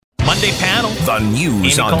Monday panel. The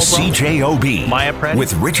news Amy on Caldwell, CJOB Maya Preddy,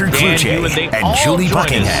 with Richard Dan Cloutier Hewitt, they and all Julie join us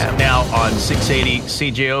Buckingham. now on 680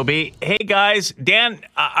 CJOB. Hey guys, Dan,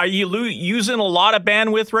 are you using a lot of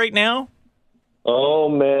bandwidth right now? Oh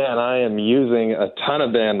man, I am using a ton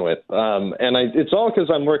of bandwidth, and it's all because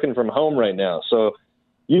I'm working from home right now. So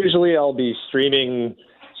usually I'll be streaming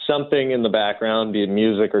something in the background, be it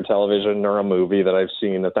music or television or a movie that I've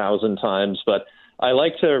seen 1,000 times. But I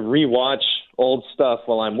like to rewatch old stuff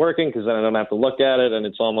while I'm working because then I don't have to look at it, and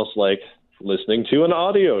it's almost like listening to an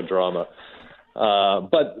audio drama.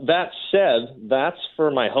 But that said, that's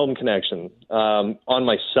for my home connection. On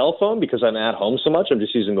my cell phone, because I'm at home so much, I'm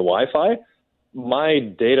just using the Wi-Fi. My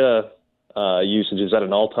data usage is at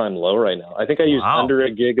an all-time low right now. I think I used under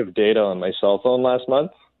a gig of data on my cell phone last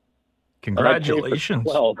month. Congratulations.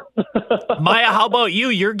 Maya, how about you?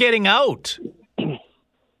 You're getting out.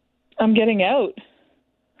 I'm getting out.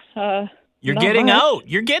 You're getting out.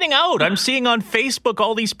 You're getting out. I'm seeing on Facebook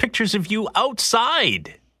all these pictures of you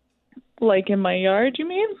outside. Like in my yard, you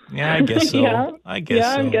mean? Yeah, I guess so. Yeah, so.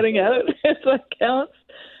 I'm getting out, if that counts.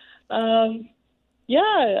 Yeah,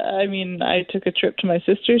 I mean, I took a trip to my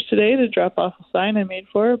sister's today to drop off a sign I made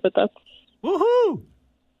for her, but that's... Woohoo!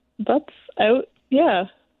 That's out, yeah.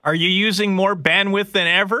 Are you using more bandwidth than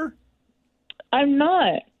ever? I'm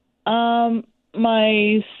not.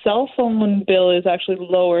 My cell phone bill is actually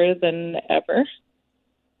lower than ever,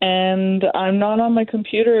 and I'm not on my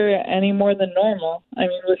computer any more than normal. I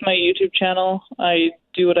mean, with my YouTube channel, I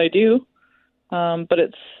do what I do, but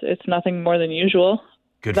it's nothing more than usual.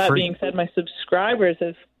 That being said, my subscribers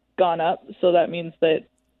have gone up, so that means that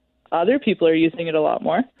other people are using it a lot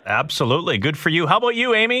more. Absolutely. Good for you. How about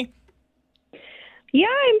you, Amy? Yeah,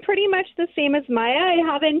 I'm pretty much the same as Maya. I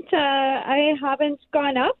haven't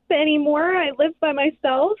gone up anymore. I live by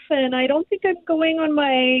myself, and I don't think I'm going on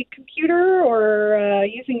my computer or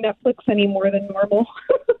using Netflix any more than normal.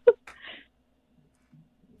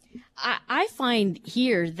 I find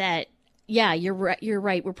here that, yeah, you're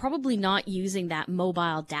right. We're probably not using that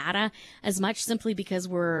mobile data as much simply because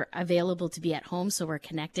we're available to be at home, so we're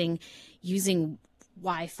connecting using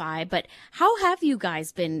Wi-Fi. But how have you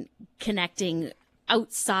guys been connecting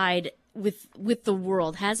outside with the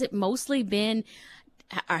world? Has it mostly been,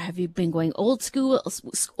 or have you been going old school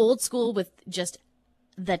with just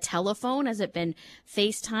the telephone? Has it been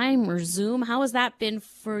FaceTime or Zoom? How has that been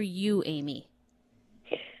for you, Amy?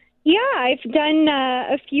 Yeah, I've done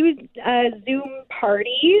a few Zoom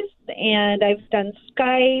parties, and I've done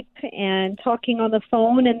Skype and talking on the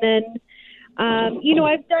phone, and then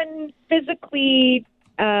I've done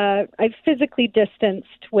I've physically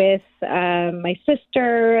distanced with my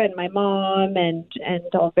sister and my mom, and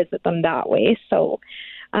I'll visit them that way. So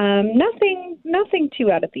nothing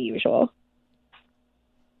too out of the usual.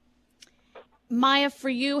 Maya, for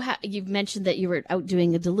you, you've mentioned that you were out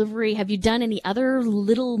doing a delivery. Have you done any other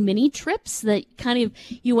little mini trips that kind of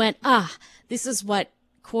you went, this is what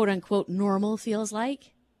quote unquote normal feels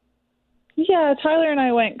like? Yeah, Tyler and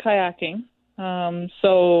I went kayaking.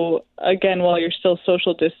 So again, while you're still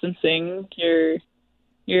social distancing,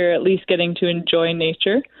 you're at least getting to enjoy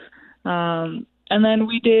nature. And then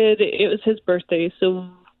it was his birthday, so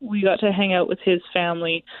we got to hang out with his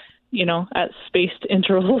family, at spaced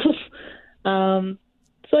intervals.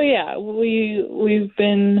 So yeah, we've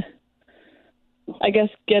been, I guess,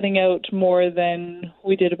 getting out more than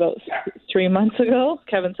we did about 3 months ago.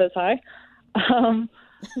 Kevin says hi.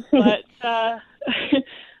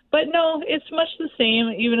 But no, it's much the same.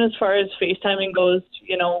 Even as far as FaceTiming goes,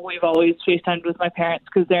 we've always FaceTimed with my parents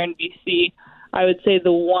because they're in BC. I would say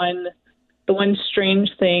the one strange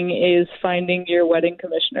thing is finding your wedding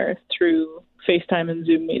commissioner through FaceTime and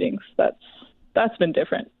Zoom meetings. That's been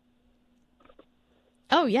different.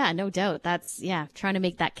 Oh, yeah, no doubt. That's, trying to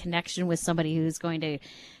make that connection with somebody who's going to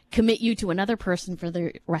commit you to another person for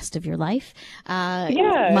the rest of your life.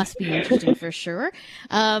 Must be interesting for sure.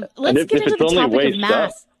 Let's get into the topic of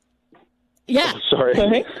masks. Yeah. Oh, sorry.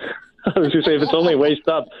 I was going to say, if it's only waist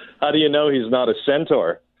up, how do you know he's not a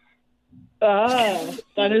centaur?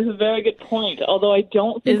 That is a very good point. Although I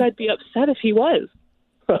don't think I'd be upset if he was.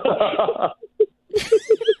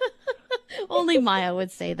 Only Maya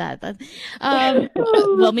would say that.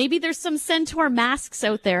 Well, maybe there's some centaur masks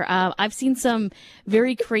out there. I've seen some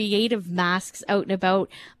very creative masks out and about.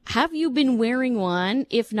 Have you been wearing one?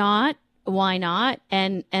 If not, why not?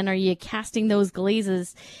 And are you casting those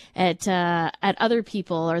glazes at other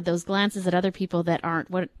people, or those glances at other people that aren't?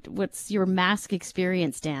 What's your mask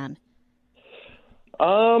experience, Dan?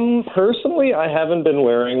 Personally, I haven't been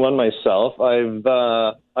wearing one myself.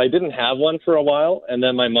 I didn't have one for a while, and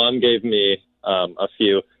then my mom gave me a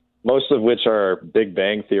few. most of which are Big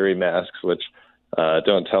Bang Theory masks, which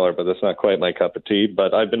don't tell her, but that's not quite my cup of tea.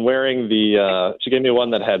 But I've been wearing she gave me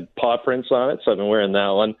one that had paw prints on it, so I've been wearing that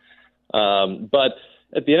one. But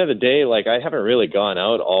at the end of the day, like, I haven't really gone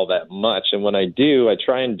out all that much. And when I do, I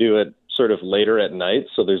try and do it sort of later at night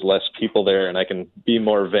so there's less people there and I can be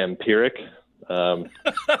more vampiric. But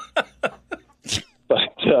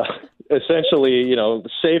essentially,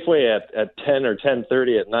 Safeway at 10 or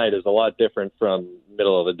 10:30 at night is a lot different from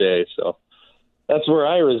middle of the day. So that's where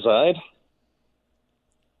I reside.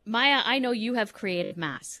 Maya, I know you have created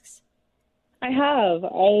masks. I have.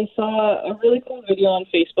 I saw a really cool video on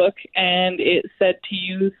Facebook, and it said to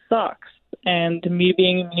use socks. And me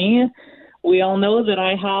being me, we all know that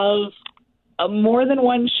I have more than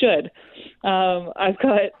one should. I've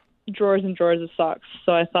got drawers and drawers of socks,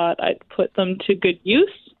 so I thought I'd put them to good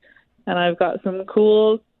use. And I've got some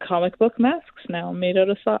cool comic book masks now made out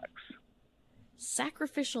of socks.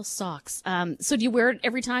 Sacrificial socks. So do you wear it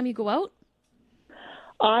every time you go out?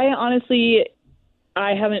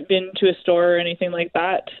 I haven't been to a store or anything like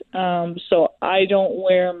that, so I don't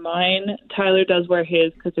wear mine. Tyler does wear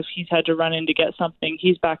his because if he's had to run in to get something,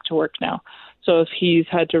 he's back to work now. So if he's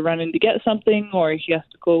had to run in to get something or he has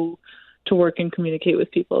to go to work and communicate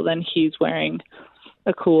with people, then he's wearing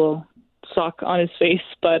a cool sock on his face.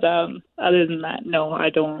 But other than that, no,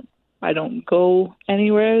 I don't go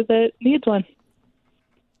anywhere that needs one.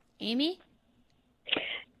 Amy?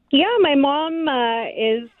 Yeah, my mom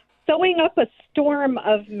is sewing up a storm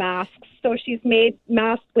of masks. So she's made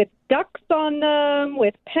masks with ducks on them,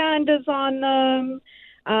 with pandas on them,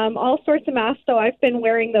 all sorts of masks. So I've been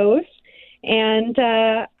wearing those. And,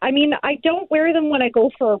 I don't wear them when I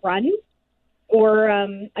go for a run, or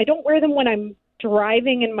I don't wear them when I'm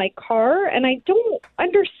driving in my car. And I don't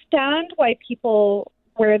understand why people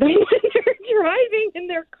wear them when they're driving in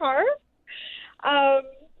their car.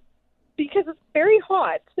 Because it's very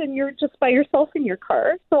hot and you're just by yourself in your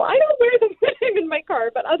car. So I don't wear them when I'm in my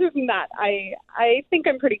car. But other than that, I think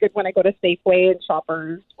I'm pretty good when I go to Safeway and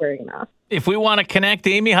Shoppers wearing masks. If we want to connect,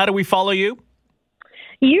 Amy, how do we follow you?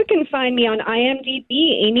 You can find me on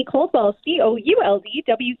IMDb, Amy Coldwell,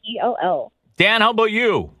 COULDWELL. Dan, how about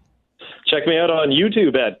you? Check me out on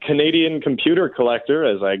YouTube at Canadian Computer Collector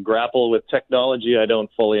as I grapple with technology I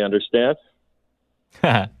don't fully understand.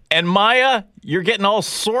 And Maya, you're getting all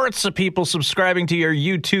sorts of people subscribing to your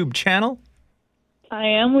YouTube channel. I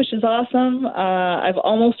am, which is awesome. I've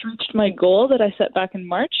almost reached my goal that I set back in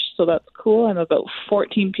March, so that's cool. I'm about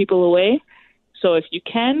 14 people away. So if you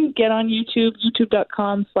can, get on YouTube,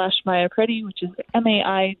 youtube.com/Maya Preddy, which is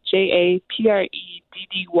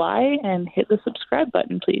MAIJAPREDDY, and hit the subscribe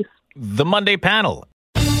button, please. The Monday Panel.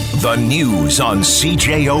 The news on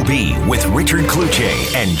CJOB with Richard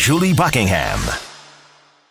Cloutier and Julie Buckingham.